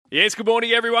Yes, good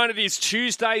morning, everyone. It is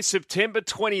Tuesday, September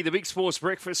 20, the Big Sports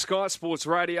Breakfast, Sky Sports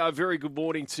Radio. Very good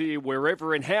morning to you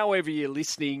wherever and however you're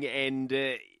listening. And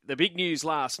the big news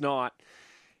last night,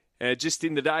 just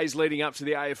in the days leading up to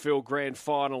the AFL Grand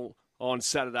Final on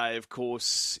Saturday, of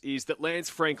course, is that Lance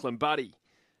Franklin, buddy,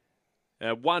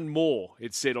 one more,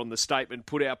 it said on the statement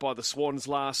put out by the Swans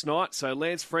last night. So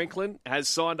Lance Franklin has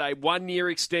signed a one-year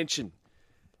extension.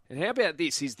 And how about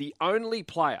this? He's the only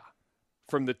player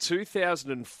from the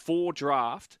 2004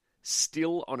 draft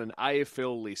still on an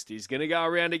AFL list. He's going to go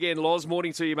around again. Loz,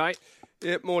 morning to you, mate.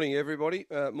 Yeah, morning, everybody.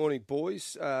 Morning,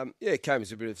 boys. It came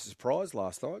as a bit of a surprise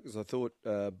last night because I thought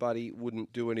Buddy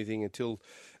wouldn't do anything until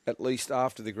at least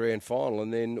after the grand final,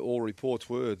 and then all reports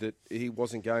were that he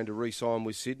wasn't going to re-sign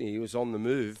with Sydney. He was on the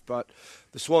move, but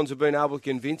the Swans have been able to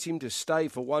convince him to stay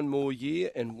for one more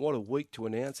year, and what a week to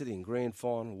announce it in grand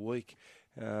final week.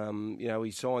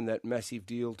 He signed that massive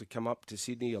deal to come up to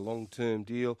Sydney, a long-term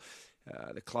deal.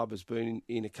 The club has been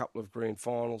in a couple of grand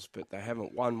finals, but they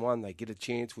haven't won one. They get a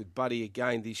chance with Buddy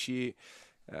again this year.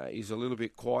 He's a little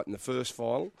bit quiet in the first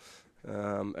final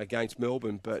against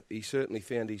Melbourne, but he certainly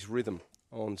found his rhythm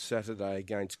on Saturday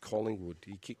against Collingwood.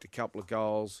 He kicked a couple of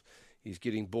goals. He's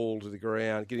getting the ball to the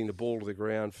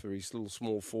ground for his little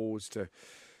small forwards to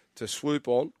swoop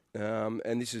on.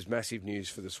 And this is massive news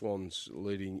for the Swans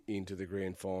leading into the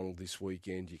grand final this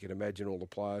weekend. You can imagine all the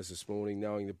players this morning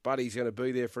knowing that Buddy's going to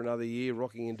be there for another year,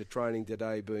 rocking into training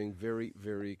today, being very,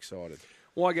 very excited.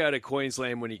 Why go to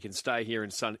Queensland when you can stay here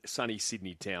in sunny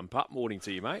Sydney town? Pup, morning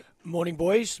to you, mate. Morning,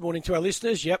 boys. Morning to our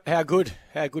listeners. Yep, how good.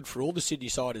 How good for all the Sydney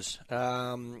siders.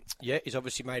 He's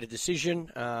obviously made a decision.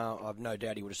 I've no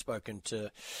doubt he would have spoken to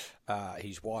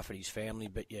his wife and his family.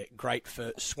 But, yeah, great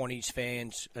for Swannies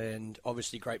fans and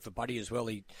obviously great for Buddy as well.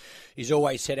 He's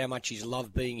always said how much he's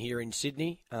loved being here in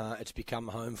Sydney. It's become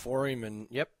home for him. And,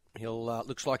 yep, he'll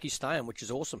looks like he's staying, which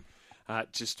is awesome.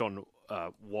 Just on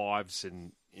wives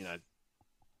and,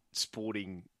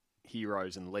 sporting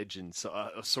heroes and legends.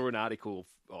 I saw an article,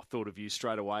 I thought of you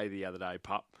straight away the other day,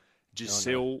 Pup.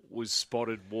 Giselle was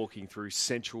spotted walking through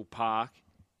Central Park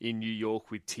in New York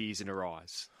with tears in her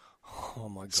eyes. Oh,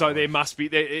 my God. So it must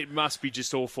be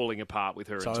just all falling apart with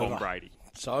her and Tom Brady.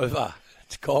 It's over.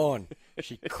 It's gone.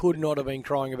 She could not have been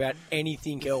crying about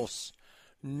anything else.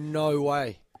 No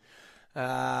way.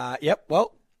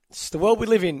 Well, it's the world we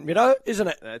live in, isn't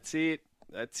it? That's it.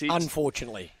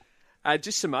 Unfortunately.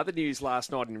 Just some other news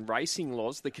last night in racing,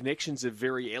 Loz. The Connections of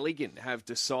Very Elegant have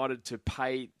decided to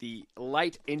pay the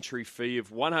late entry fee of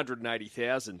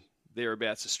 $180,000,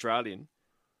 thereabouts Australian,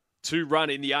 to run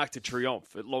in the Arc de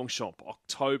Triomphe at Longchamp,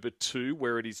 October 2,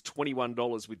 where it is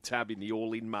 $21 with tab in the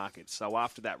all-in market. So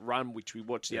after that run, which we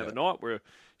watched the other night, where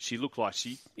she looked like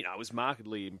she was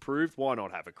markedly improved, why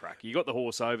not have a crack? You got the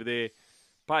horse over there,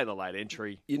 pay the late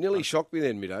entry. You nearly shocked me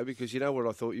then, Middo, because you know what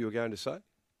I thought you were going to say?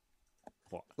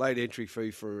 What? Late entry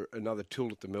fee for another tool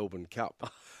at the Melbourne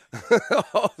Cup. I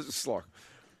was just like,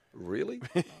 really?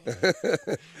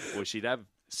 Well, she'd have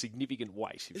significant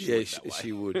weight if she went that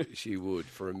way. She would.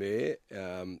 For a mare,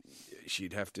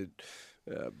 she'd have to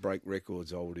break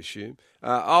records, I would assume.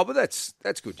 But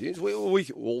that's good news. We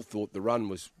all thought the run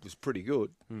was pretty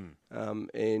good.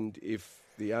 And if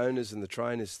the owners and the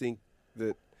trainers think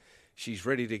that she's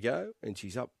ready to go and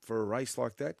she's up for a race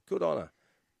like that, good on her.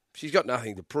 She's got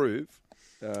nothing to prove.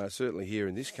 Certainly here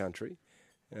in this country,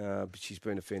 but she's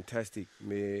been a fantastic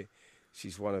mare.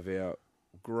 She's one of our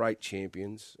great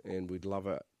champions, and we'd love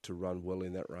her to run well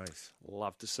in that race.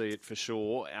 Love to see it for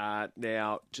sure.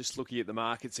 Now, just looking at the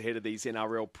markets ahead of these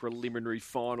NRL preliminary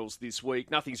finals this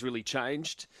week, nothing's really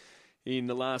changed in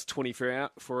the last 24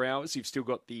 hours. You've still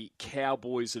got the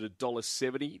Cowboys at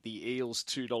 $1.70, the Eels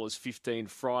 $2.15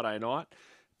 Friday night,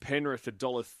 Penrith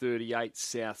 $1.38,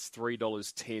 Souths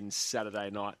 $3.10 Saturday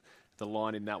night. The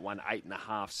line in that one, 8.5.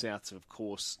 Souths, of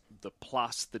course, the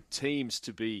plus. The teams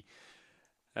to be,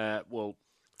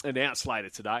 announced later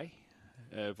today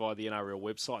via the NRL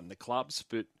website and the clubs.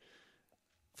 But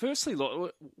firstly,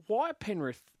 why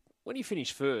Penrith, when you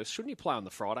finish first, shouldn't you play on the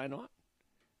Friday night?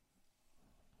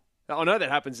 Now, I know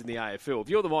that happens in the AFL. If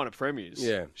you're the minor premiers,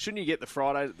 shouldn't you get the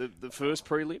Friday, the first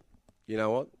prelim? You know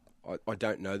what? I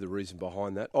don't know the reason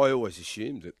behind that. I always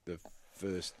assumed that the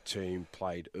first team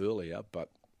played earlier, but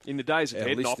in the days of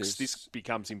head knocks, this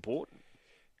becomes important.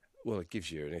 Well, it gives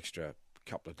you an extra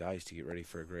couple of days to get ready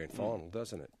for a grand final,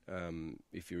 doesn't it?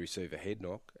 If you receive a head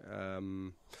knock.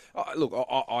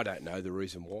 I don't know the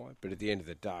reason why, but at the end of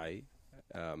the day,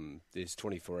 there's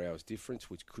 24 hours difference,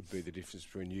 which could be the difference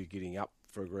between you getting up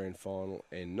for a grand final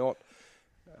and not.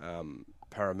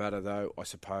 Parramatta, though, I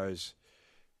suppose,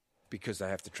 because they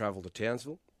have to travel to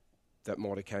Townsville, that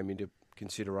might have came into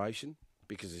consideration.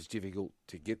 because it's difficult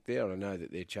to get there. And I know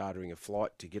that they're chartering a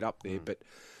flight to get up there, but,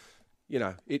 you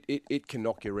know, it can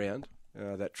knock you around,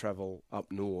 that travel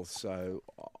up north. So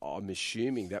I'm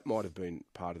assuming that might have been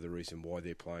part of the reason why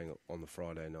they're playing on the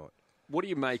Friday night. What do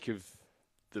you make of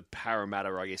the Parramatta,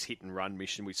 I guess, hit-and-run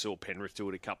mission? We saw Penrith do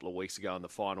it a couple of weeks ago in the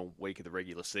final week of the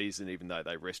regular season, even though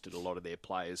they rested a lot of their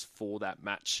players for that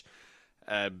match.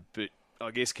 But I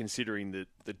guess considering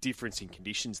the difference in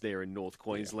conditions there in North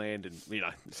Queensland, and you know,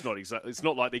 it's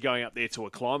not like they're going up there to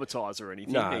acclimatise or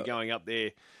anything. No. They're going up there,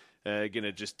 going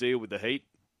to just deal with the heat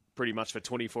pretty much for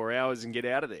 24 hours and get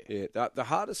out of there. Yeah, the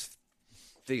hardest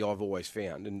thing I've always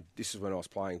found, and this is when I was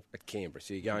playing at Canberra,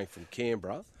 so you're going from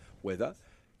Canberra weather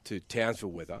to Townsville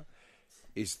weather,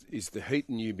 is the heat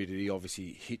and humidity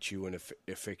obviously hits you and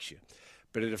affects you.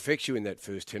 But it affects you in that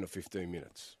first 10 or 15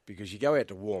 minutes because you go out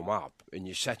to warm up and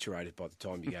you're saturated by the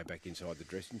time you go back inside the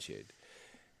dressing shed.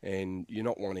 And you're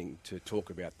not wanting to talk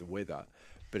about the weather.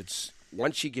 But it's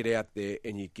once you get out there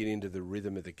and you get into the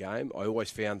rhythm of the game, I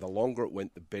always found the longer it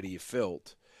went, the better you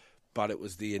felt. But it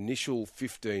was the initial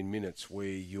 15 minutes where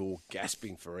you're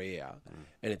gasping for air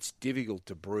and it's difficult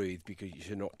to breathe because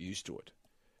you're not used to it.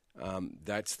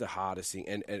 That's the hardest thing.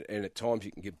 And at times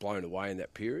you can get blown away in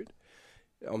that period.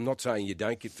 I'm not saying you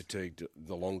don't get fatigued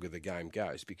the longer the game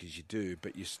goes, because you do,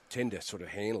 but you tend to sort of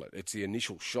handle it. It's the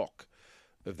initial shock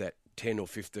of that 10 or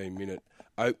 15 minute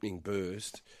opening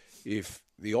burst. If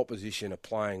the opposition are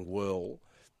playing well,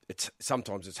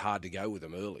 sometimes it's hard to go with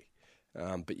them early.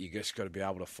 But you just got to be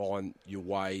able to find your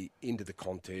way into the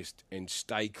contest and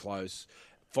stay close,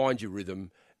 find your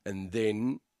rhythm, and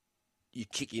then you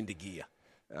kick into gear.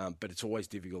 But it's always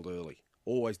difficult early.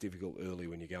 Always difficult early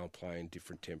when you go and play in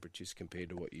different temperatures compared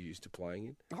to what you're used to playing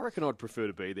in. I reckon I'd prefer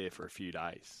to be there for a few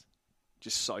days.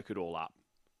 Just soak it all up.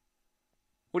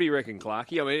 What do you reckon,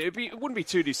 Clarkey? I mean, it wouldn't be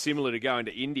too dissimilar to going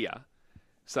to India,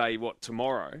 say,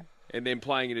 tomorrow, and then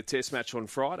playing in a test match on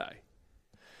Friday.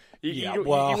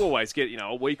 You always get,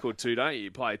 a week or two, don't you? You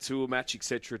play a tour match,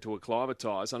 etc., to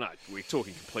acclimatise. I know we're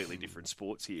talking completely different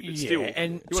sports here, but still.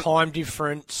 And time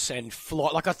difference and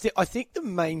flight. Like I think the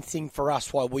main thing for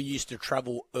us, why we used to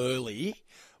travel early,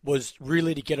 was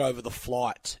really to get over the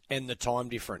flight and the time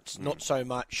difference, not so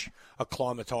much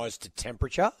acclimatise to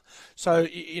temperature. So,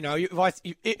 even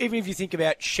if you think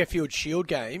about Sheffield Shield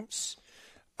games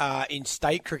in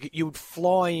state cricket, you would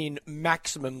fly in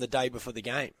maximum the day before the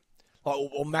game.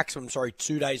 Or maximum,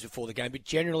 2 days before the game. But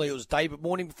generally it was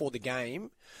morning before the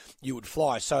game, you would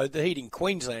fly. So the heat in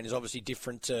Queensland is obviously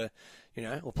different to,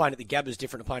 or playing at the Gabba is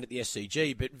different to playing at the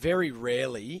SCG. But very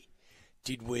rarely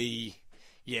did we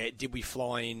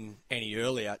fly in any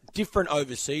earlier. Different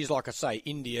overseas, like I say,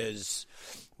 India's,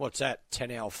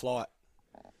 10-hour flight.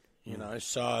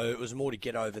 So it was more to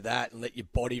get over that and let your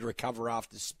body recover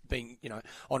after being,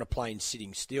 on a plane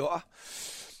sitting still.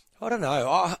 I don't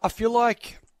know. I feel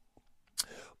like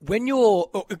when you're,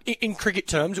 in cricket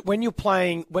terms, when we were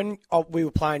playing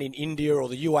in India or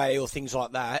the UAE or things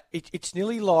like that, it's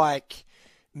nearly like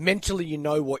mentally you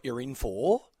know what you're in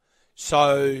for.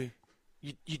 So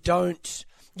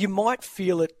you might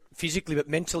feel it physically, but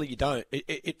mentally you don't.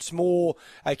 It's more,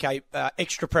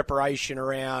 extra preparation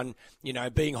around,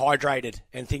 being hydrated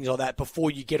and things like that before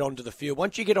you get onto the field.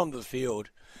 Once you get onto the field,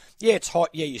 it's hot,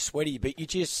 you're sweaty, but you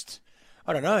just,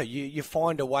 I don't know, you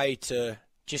find a way to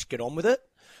just get on with it.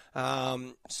 I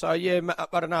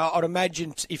don't know. I'd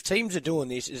imagine if teams are doing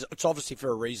this, it's obviously for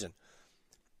a reason.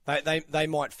 They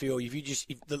might feel if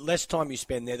the less time you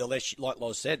spend there, the less, like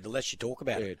Loz said, the less you talk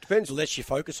about it. Depends. The less you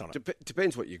focus on it.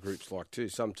 Depends what your group's like too.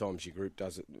 Sometimes your group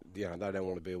does it. They don't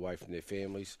want to be away from their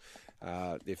families.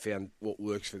 They've found what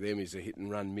works for them is a hit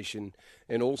and run mission,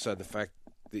 and also the fact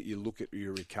that you look at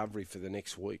your recovery for the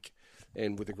next week.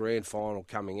 And with the grand final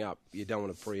coming up, you don't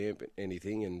want to preempt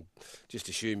anything and just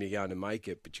assume you're going to make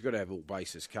it, but you've got to have all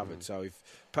bases covered. So if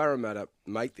Parramatta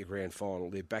make the grand final,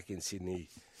 they're back in Sydney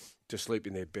to sleep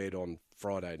in their bed on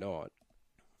Friday night,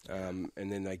 and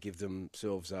then they give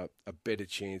themselves a better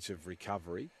chance of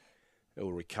recovery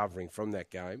or recovering from that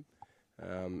game,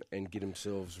 and get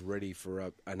themselves ready for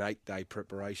an 8-day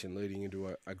preparation leading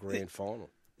into a grand final.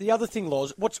 The other thing,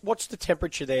 Loz, what's the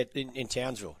temperature there in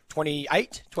Townsville?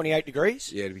 28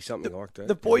 degrees? Yeah, it'd be something like that.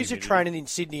 The boys are training in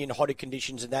Sydney in hotter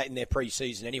conditions and that in their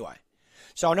pre-season anyway.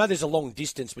 So I know there's a long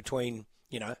distance between,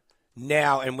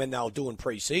 now and when they were doing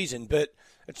pre-season, but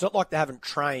it's not like they haven't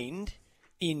trained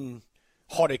in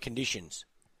hotter conditions.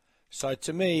 So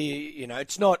to me,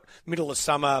 it's not middle of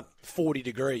summer, 40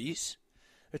 degrees.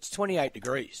 It's 28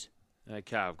 degrees.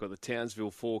 Okay, I've got the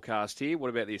Townsville forecast here. What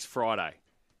about this Friday?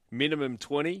 Minimum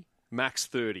 20, max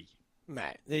 30.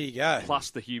 Mate, there you go. Plus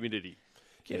the humidity.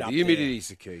 Get up the humidity is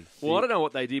the key. Well, I don't know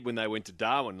what they did when they went to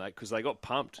Darwin, because they got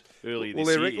pumped earlier this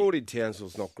Well, year. their record in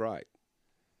Townsville's not great.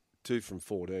 2 from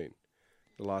 14,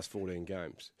 the last 14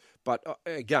 games. But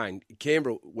again,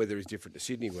 Canberra weather is different to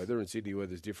Sydney weather, and Sydney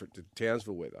weather is different to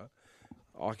Townsville weather.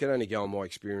 I can only go on my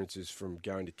experiences from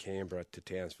going to Canberra to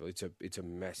Townsville. It's a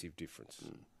massive difference.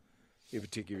 In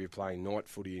particular, if you're playing night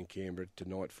footy in Canberra to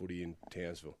night footy in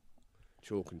Townsville.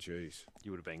 Chalk and cheese.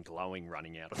 You would have been glowing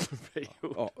running out of the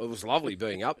field. Oh, it was lovely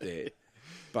being up there,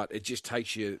 but it just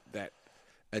takes you that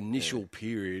initial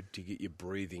period to get your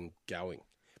breathing going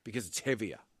because it's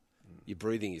heavier. Your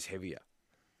breathing is heavier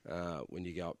when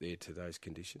you go up there to those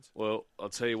conditions. Well, I'll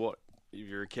tell you what, if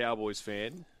you're a Cowboys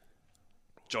fan,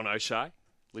 John O'Shea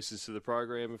listens to the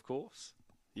program, of course.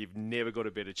 You've never got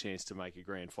a better chance to make a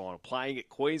grand final. Playing at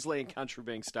Queensland Country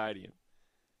Bank Stadium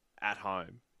at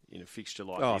home in a fixture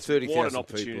like this. 30,000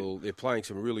 people. They're playing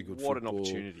some really good football. What an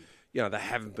opportunity. You know, they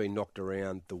haven't been knocked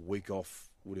around. The week off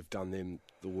would have done them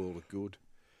the world of good.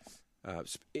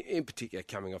 In particular,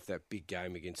 coming off that big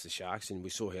game against the Sharks, and we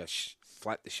saw how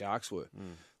flat the Sharks were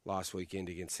last weekend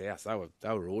against South. They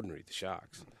were ordinary, the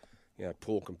Sharks. You know,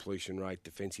 poor completion rate,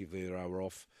 defensively they were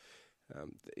off.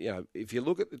 If you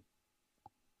look at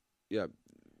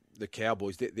the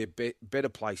Cowboys, they're better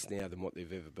placed now than what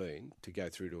they've ever been to go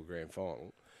through to a grand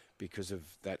final because of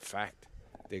that fact.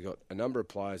 They've got a number of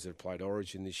players that have played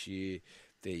Origin this year.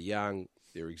 They're young,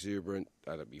 they're exuberant,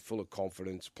 they'll be full of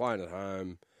confidence, playing at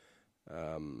home,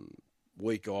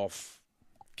 week off,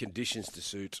 conditions to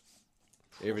suit.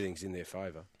 Everything's in their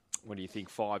favour. When you think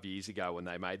 5 years ago when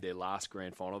they made their last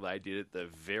grand final, they did it the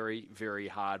very, very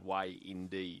hard way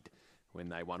indeed when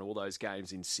they won all those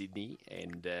games in Sydney,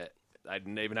 and they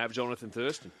didn't even have Jonathan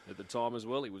Thurston at the time as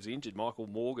well. He was injured. Michael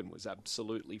Morgan was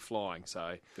absolutely flying.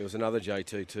 So there was another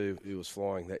JT too who was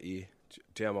flying that year,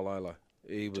 Taumalolo.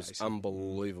 He was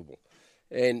unbelievable.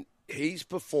 And his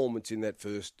performance in that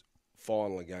first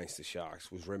final against the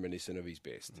Sharks was reminiscent of his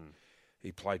best.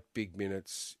 He played big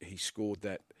minutes. He scored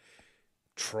that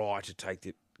try to take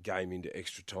the game into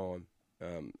extra time.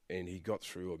 And he got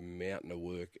through a mountain of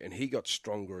work. And he got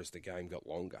stronger as the game got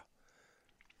longer.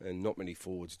 And not many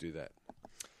forwards do that.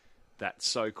 That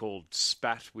so-called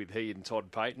spat with he and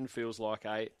Todd Payton feels like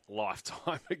a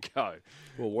lifetime ago.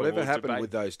 Well, whatever happened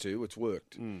with those two, it's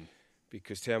worked.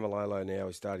 Because Taumalolo now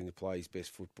is starting to play his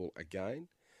best football again.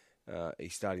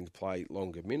 He's starting to play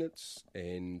longer minutes.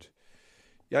 And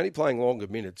you're only playing longer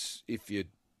minutes if you're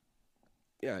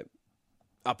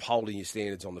upholding your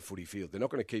standards on the footy field. They're not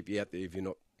going to keep you out there if you're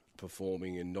not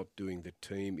performing and not doing the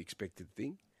team expected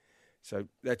thing. So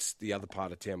that's the other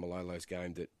part of Taumalolo's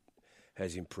game that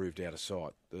has improved out of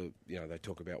sight. They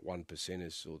talk about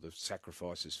 1%ers or the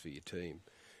sacrifices for your team.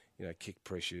 Kick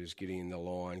pressures, getting in the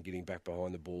line, getting back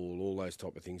behind the ball, all those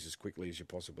type of things as quickly as you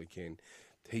possibly can.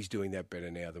 He's doing that better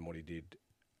now than what he did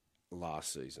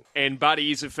last season. And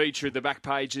Buddy is a feature of the back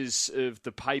pages of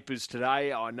the papers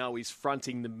today. I know he's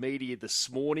fronting the media this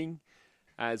morning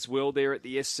as well there at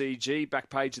the SCG.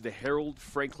 Back page of the Herald,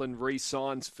 Franklin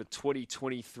re-signs for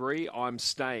 2023. I'm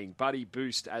staying. Buddy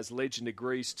Boost as legend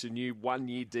agrees to new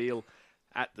one-year deal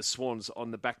at the Swans on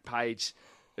the back page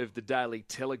of the Daily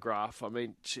Telegraph. I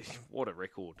mean, gee, what a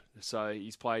record. So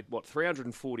he's played,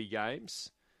 340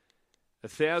 games,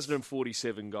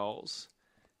 1,047 goals,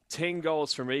 10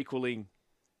 goals from equaling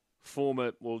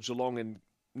former, Geelong and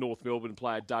North Melbourne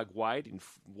player Doug Wade in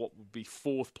what would be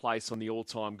fourth place on the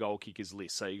all-time goal kickers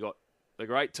list. So you got the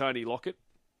great Tony Lockett,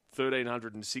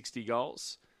 1,360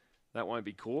 goals. That won't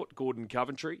be caught. Gordon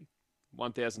Coventry,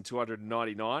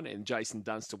 1,299, and Jason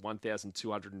Dunster,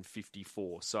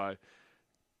 1,254. So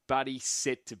Buddy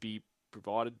set to be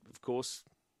provided, of course,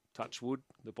 touch wood,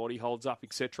 the body holds up,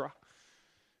 etc.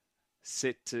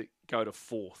 Set to go to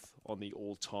fourth on the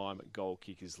all-time goal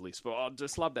kickers list. But I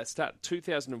just love that stat.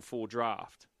 2004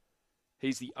 draft.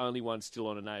 He's the only one still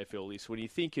on an AFL list. When you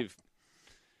think of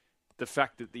the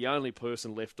fact that the only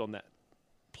person left on that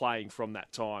playing from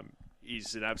that time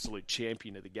is an absolute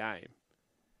champion of the game.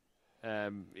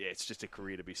 It's just a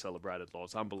career to be celebrated,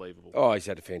 Loz. Unbelievable. Oh, he's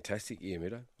had a fantastic year,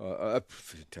 Meadow.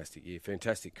 Fantastic year,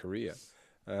 fantastic career.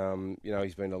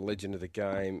 He's been a legend of the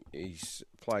game. He's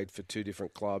played for two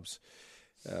different clubs.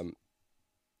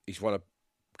 He's won a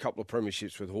couple of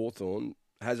premierships with Hawthorn.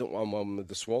 Hasn't won one with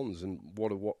the Swans, and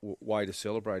what a way to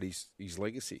celebrate his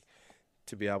legacy.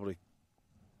 To be able to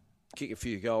kick a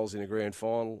few goals in a grand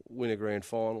final, win a grand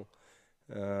final.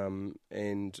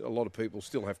 And a lot of people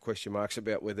still have question marks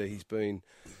about whether he's been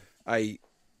a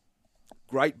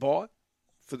great buy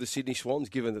for the Sydney Swans,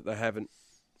 given that they haven't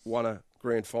won a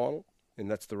grand final, and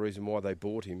that's the reason why they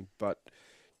bought him. But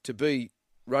to be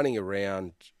running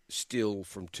around still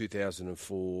from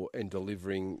 2004 and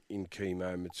delivering in key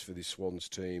moments for this Swans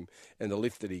team, and the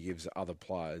lift that he gives other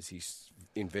players, his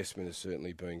investment has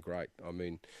certainly been great. I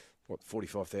mean,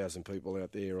 45,000 people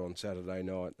out there on Saturday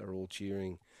night, they're all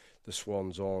cheering the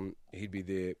Swans on. He'd be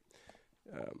their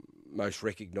most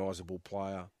recognisable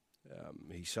player.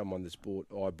 He's someone that's brought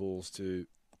eyeballs to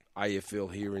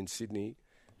AFL here in Sydney,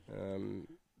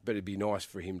 but it'd be nice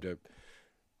for him to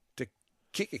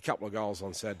kick a couple of goals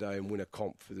on Saturday and win a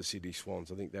comp for the Sydney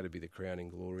Swans. I think that'd be the crowning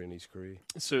glory in his career.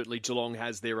 Certainly Geelong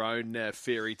has their own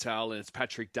fairy tale, and it's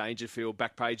Patrick Dangerfield.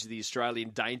 Back page of the Australian,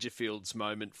 Dangerfield's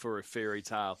moment for a fairy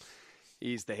tale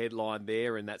is the headline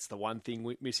there, and that's the one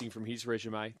thing missing from his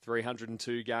resume.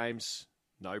 302 games,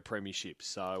 no premiership.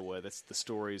 So that's the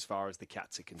story as far as the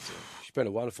Cats are concerned. He's been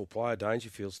a wonderful player,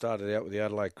 Dangerfield. Started out with the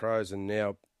Adelaide Crows and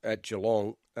now at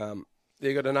Geelong.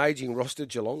 They've got an ageing roster,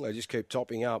 Geelong. They just keep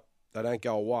topping up. They don't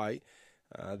go away.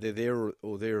 They're there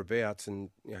or thereabouts. And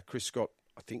Chris Scott,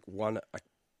 I think, won a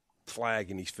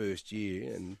flag in his first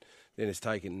year and then has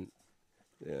taken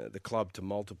the club to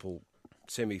multiple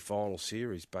semi-final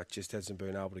series, but just hasn't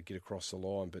been able to get across the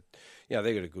line. But,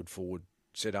 they've got a good forward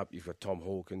set up. You've got Tom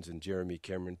Hawkins and Jeremy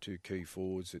Cameron, two key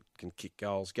forwards that can kick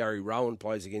goals. Gary Rowan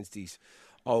plays against his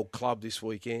old club this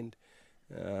weekend.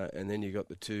 And then you've got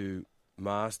the two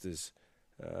masters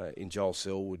in Joel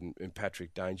Selwood and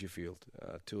Patrick Dangerfield,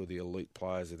 two of the elite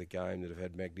players of the game that have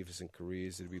had magnificent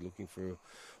careers that will be looking for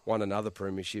one another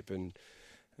premiership, and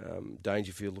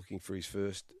Dangerfield looking for his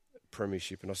first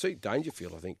premiership. And I see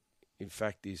Dangerfield, I think, in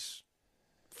fact, is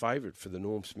favourite for the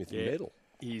Norm Smith medal.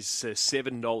 He's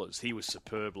 $7. He was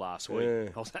superb last week. Yeah.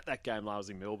 I was at that game. I was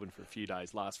in Melbourne for a few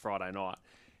days last Friday night.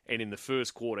 And in the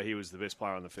first quarter, he was the best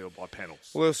player on the field by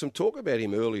panels. Well, there was some talk about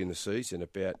him early in the season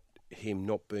about him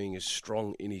not being as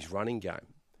strong in his running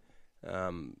game.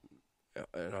 And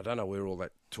I don't know where all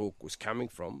that talk was coming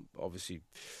from. Obviously,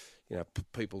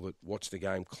 people that watch the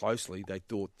game closely, they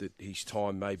thought that his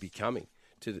time may be coming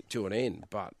to an end,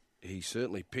 but he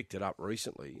certainly picked it up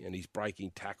recently, and he's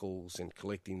breaking tackles and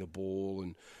collecting the ball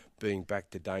and being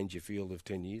back to Dangerfield of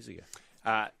 10 years ago.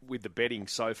 With the betting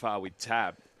so far with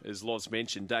Tab, as Loz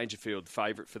mentioned, Dangerfield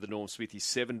favourite for the Norm Smith is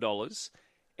 $7,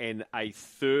 and a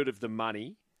third of the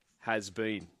money has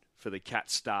been for the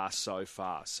Cat Star so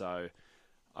far. So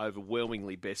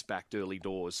overwhelmingly best backed early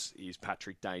doors is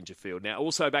Patrick Dangerfield. Now,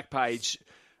 also back page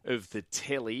of the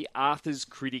telly, Arthur's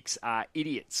critics are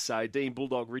idiots. So Dean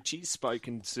Bulldog Ritchie's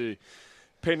spoken to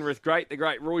Penrith the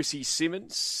great Royce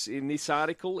Simmons in this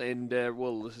article. And,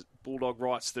 Bulldog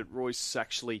writes that Royce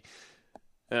actually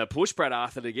pushed Brad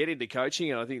Arthur to get into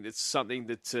coaching. And I think that's something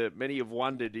that many have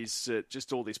wondered is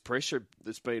just all this pressure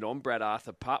that's been on Brad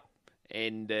Arthur pup.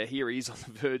 And here he is on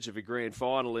the verge of a grand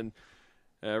final. And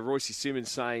Royce Simmons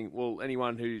saying,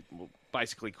 anyone who,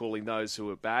 basically calling those who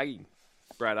are bagging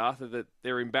Brad Arthur that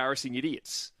they're embarrassing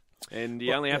idiots. And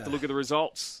you only have to look at the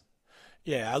results.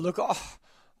 Yeah, look,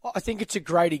 I think it's a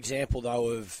great example, though,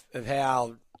 of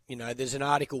how, there's an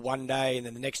article one day and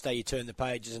then the next day you turn the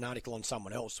page, there's an article on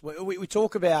someone else. We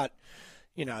talk about,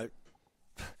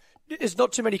 there's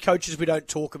not too many coaches we don't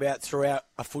talk about throughout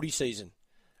a footy season.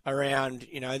 Around,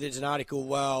 there's an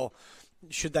article,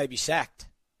 should they be sacked?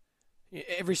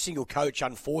 Every single coach,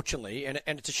 unfortunately, and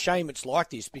it's a shame it's like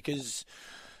this because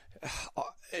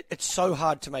it's so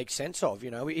hard to make sense of.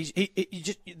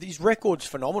 His record's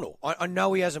phenomenal. I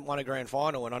know he hasn't won a grand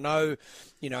final, and I know,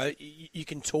 you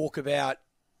can talk about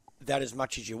that as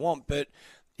much as you want, but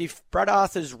if Brad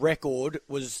Arthur's record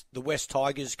was the West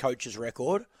Tigers coach's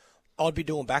record, I'd be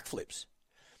doing backflips.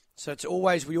 So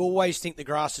we always think the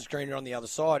grass is greener on the other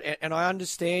side, and I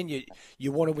understand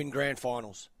you want to win grand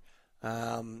finals,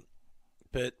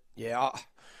 but I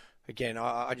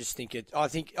just think I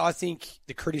think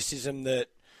the criticism that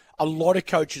a lot of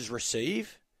coaches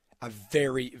receive are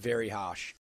very, very harsh.